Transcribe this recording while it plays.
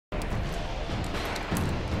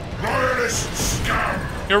scum!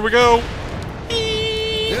 Here we go.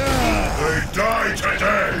 They die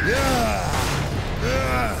today!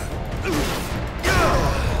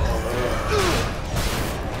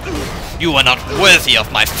 You are not worthy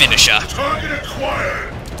of my finisher. Target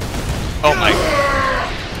acquired! Oh my.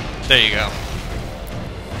 There you go.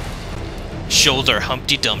 Shoulder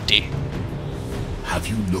Humpty Dumpty. Have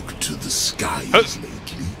you looked to the skies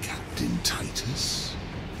lately, Captain Titus?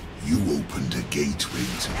 You opened a gateway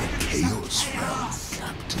to the Chaos Realm,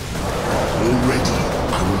 Captain. Already,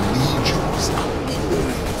 our legions are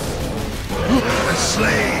pouring. The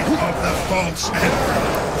slave of the false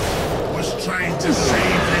emperor was trying to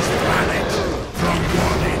save this planet from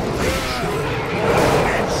one invasion.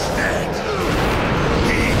 Instead,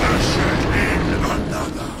 he ushered in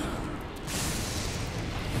another.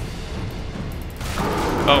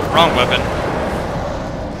 Oh, wrong weapon.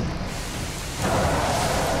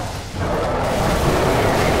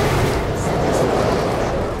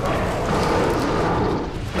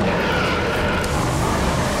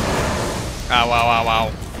 Ow, ow, ow,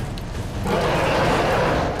 ow.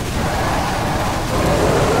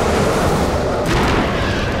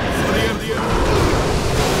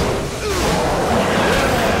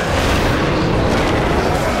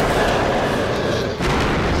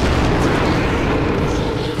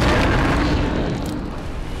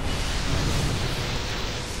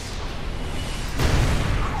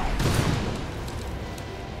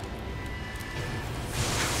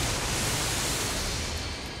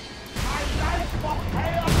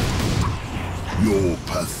 Your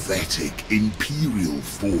pathetic Imperial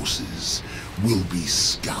forces will be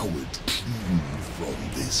scoured clean from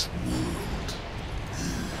this world.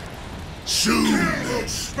 Soon,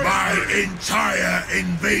 my entire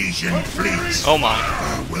invasion fleet Oh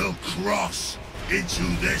my. will cross into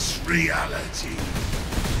this reality.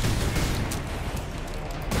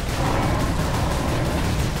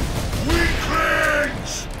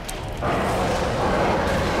 Weaklings!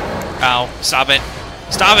 Ow. Stop it.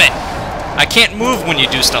 Stop it! I can't move when you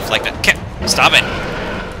do stuff like that. Can't. Stop it.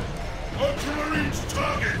 Ultramarines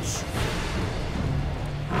targets!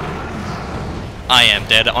 I am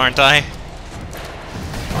dead, aren't I?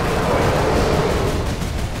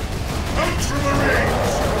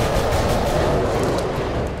 Ultramarines!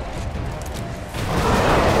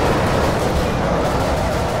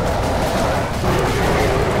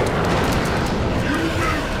 You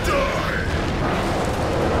will die!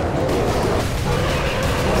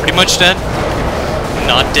 Pretty much dead.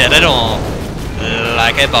 Not dead at all.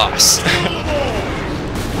 Like a boss.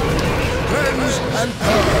 Cleanse and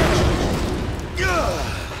purge!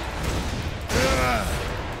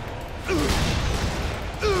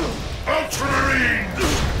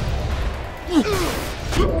 Ultramarines!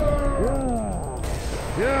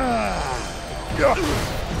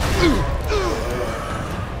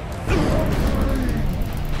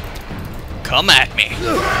 Come at me.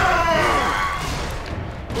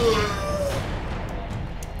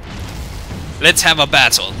 Let's have a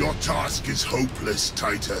battle. Your task is hopeless,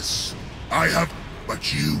 Titus. I have...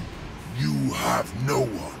 But you have no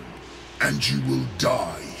one. And you will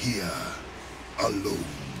die here, alone.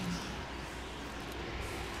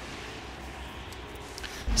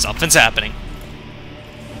 Something's happening.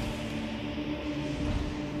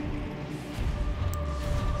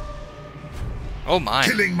 Oh my.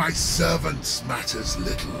 Killing my servants matters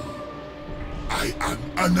little. I am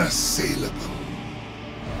unassailable.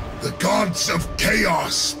 The gods of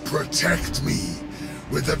chaos protect me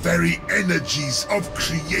with the very energies of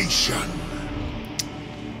creation.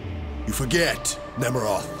 You forget,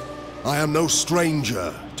 Nemeroth. I am no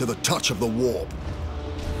stranger to the touch of the warp.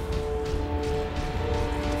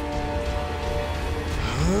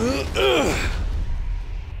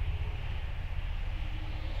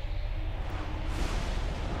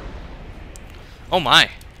 Oh my.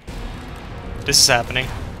 This is happening.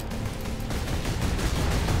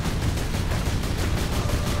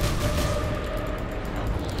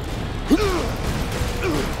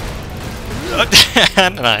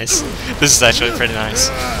 Nice. This is actually pretty nice.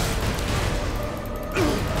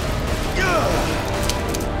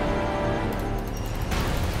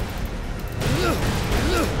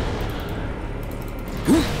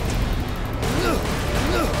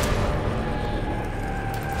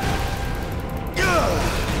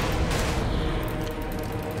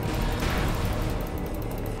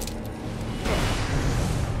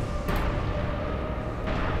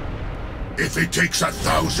 If it takes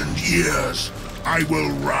 1,000 years, I will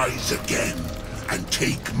rise again and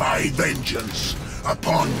take my vengeance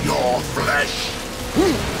upon your flesh.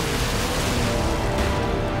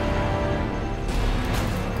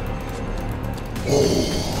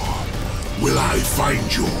 Oh, will I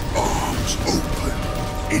find your arms open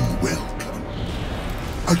in welcome.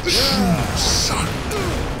 A true son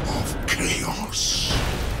of chaos.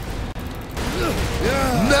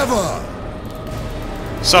 Never!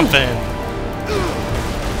 Something.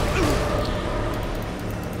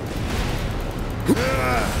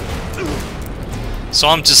 So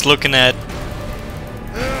I'm just looking at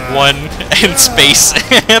one in space.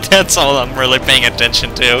 That's all I'm really paying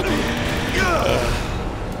attention to.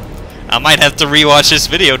 I might have to rewatch this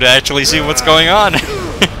video to actually see what's going on.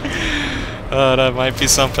 That might be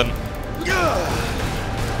something.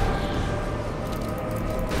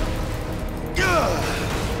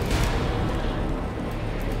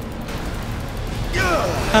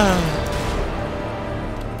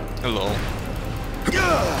 Hello.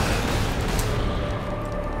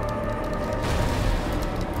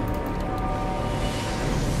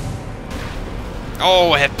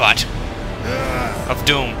 Oh, headbutt of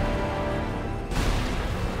doom.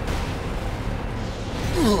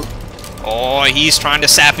 Oh, he's trying to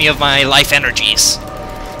sap me of my life energies.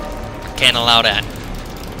 Can't allow that.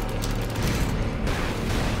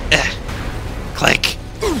 Click.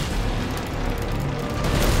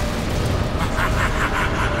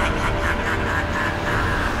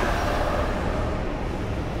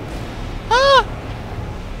 Ah!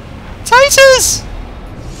 Titus!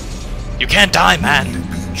 You can't die, man. You'll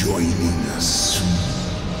be joining us soon,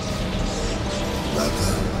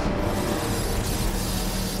 brother.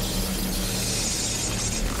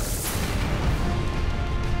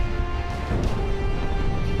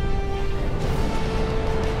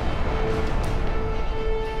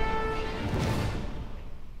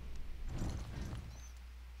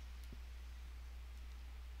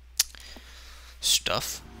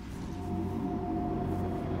 Stuff.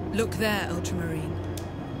 Look there, Ultramarine.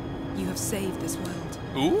 You have saved this world.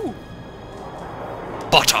 Ooh.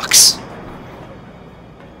 Buttocks.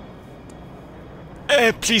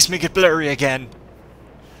 Please make it blurry again.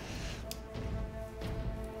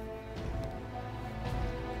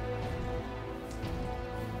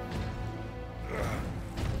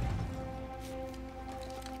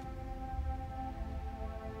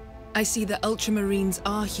 I see the Ultramarines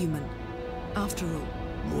are human, after all.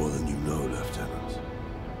 More than you know, Lieutenant.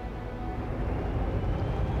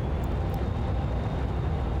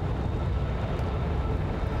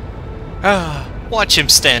 Watch him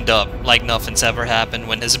stand up like nothing's ever happened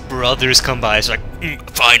when his brothers come by. He's like,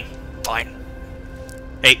 fine, fine.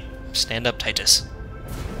 Hey, stand up, Titus.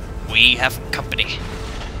 We have company.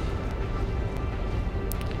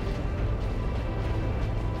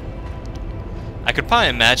 I could probably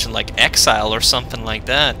imagine like Exile or something like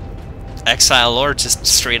that. Exile or just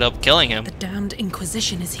straight up killing him. The damned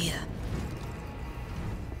Inquisition is here.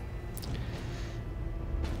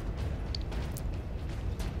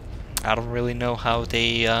 I don't really know how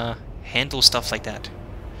they handle stuff like that.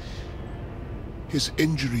 His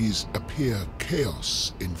injuries appear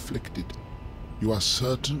chaos inflicted. You are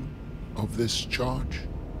certain of this charge?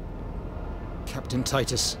 Captain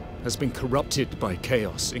Titus has been corrupted by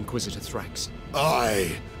chaos, Inquisitor Thrax.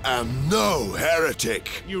 I am no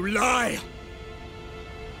heretic! You lie!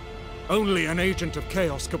 Only an agent of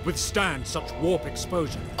chaos could withstand such warp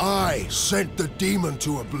exposure. I sent the demon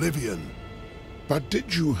to oblivion. But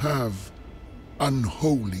did you have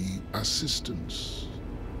unholy assistance?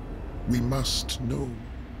 We must know.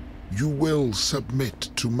 You will submit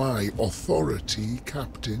to my authority,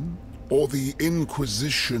 Captain, or the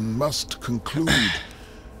Inquisition must conclude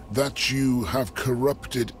that you have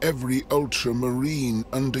corrupted every Ultramarine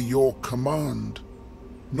under your command,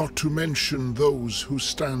 not to mention those who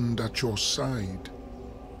stand at your side.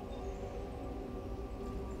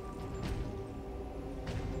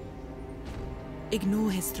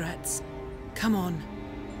 Ignore his threats. Come on.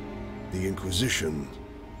 The Inquisition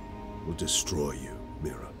will destroy you,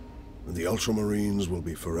 Mira, and the Ultramarines will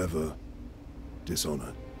be forever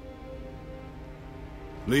dishonored.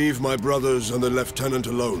 Leave my brothers and the Lieutenant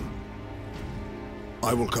alone.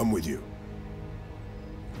 I will come with you.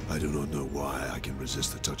 I do not know why I can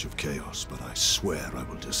resist the touch of chaos, but I swear I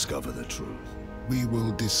will discover the truth. We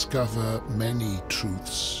will discover many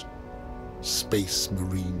truths, Space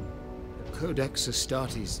Marine. The Codex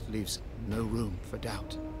Astartes leaves no room for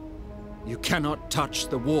doubt. You cannot touch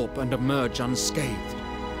the warp and emerge unscathed.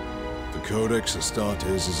 The Codex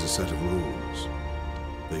Astartes is a set of rules.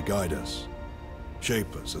 They guide us,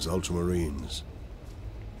 shape us as Ultramarines,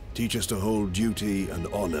 teach us to hold duty and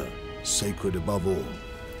honor sacred above all.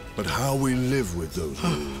 But how we live with those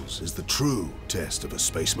rules is the true test of a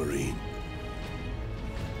Space Marine.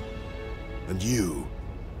 And you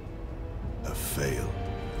have failed.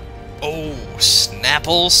 Oh,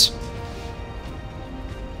 Snapples.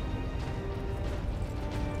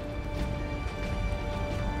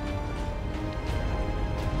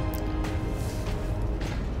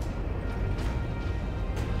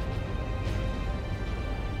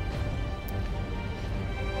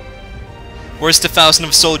 Where's the 1,000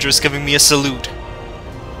 of soldiers giving me a salute?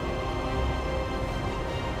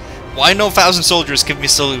 Why no 1,000 soldiers give me a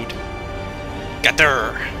salute? Get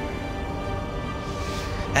there!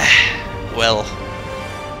 Well...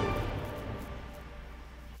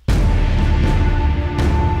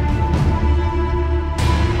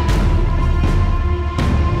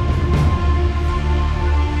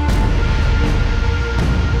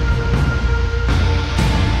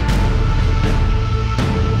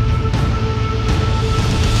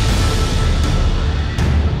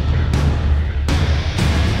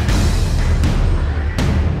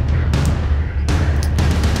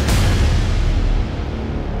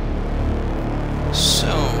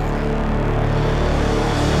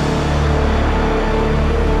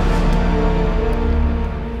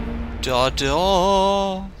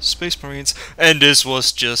 Space Marines. And this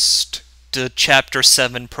was just the Chapter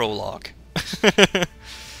 7 prologue.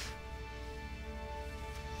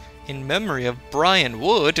 In memory of Brian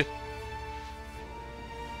Wood.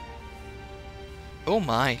 Oh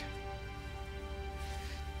my.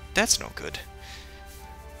 That's no good.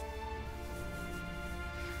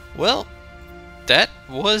 Well, that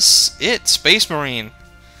was it, Space Marine.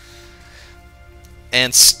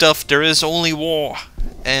 And stuff, there is only war.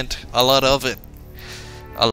 And a lot of it.